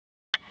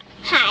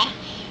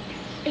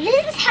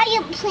This is how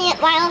you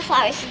plant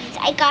wildflower seeds.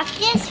 I got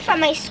this from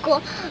my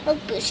school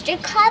booster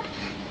club,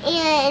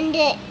 and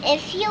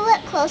if you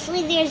look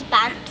closely, there's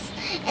bumps,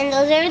 and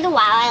those are the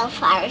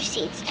wildflower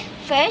seeds.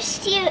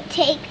 First, you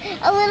take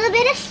a little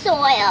bit of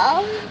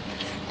soil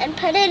and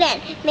put it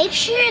in. Make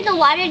sure the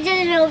water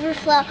doesn't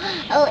overflow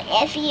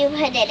if you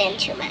put it in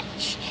too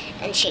much,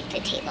 and shake the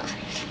table.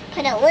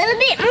 Put a little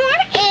bit more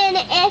in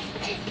if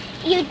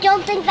you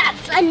don't think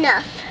that's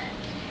enough.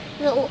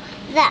 The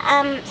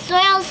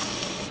soil's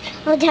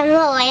down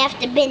low. I have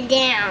to bend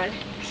down.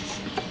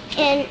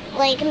 And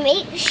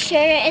make sure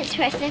it's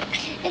pressing.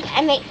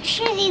 And make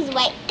sure these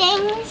white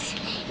things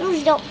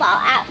don't fall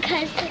out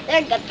because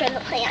they're good for the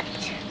plant.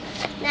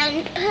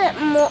 Then put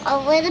a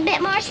little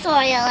bit more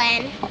soil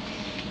in.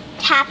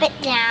 Tap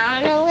it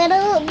down a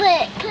little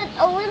bit. Put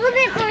a little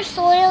bit more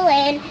soil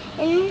in.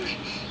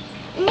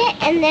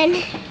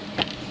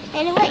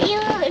 And what you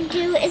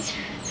do is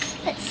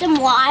put some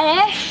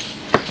water.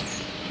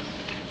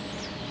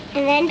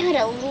 And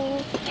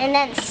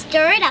then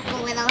stir it up a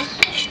little.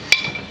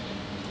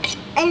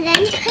 And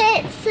then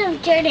put some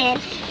dirt in.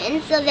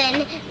 And so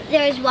then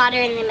there's water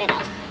in the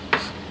middle.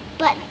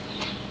 But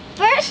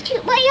first,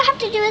 what you have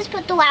to do is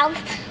put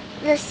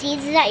the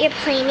seeds that you're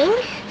planting,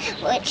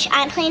 which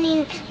I'm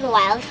planting the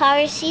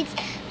wildflower seeds.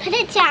 Put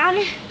it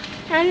down,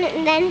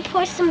 and then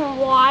pour some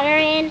water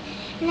in,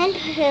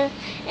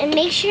 and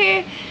make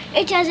sure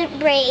it doesn't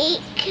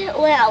break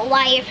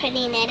while you're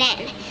putting it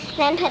in.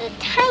 Then put a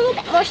tiny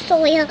bit more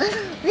soil.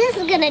 This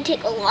is gonna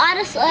take a lot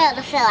of soil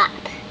to fill up.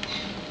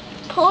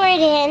 Pour it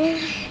in,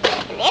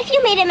 and if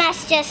you made a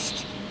mess,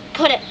 just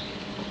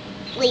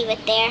leave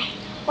it there,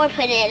 or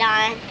put it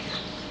on,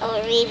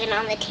 or leave it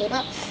on the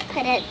table.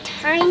 Put a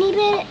tiny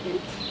bit,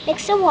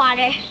 mix some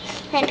water,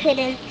 then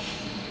I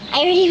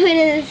already put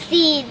in the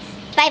seeds.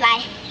 Bye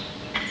bye.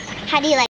 How do you like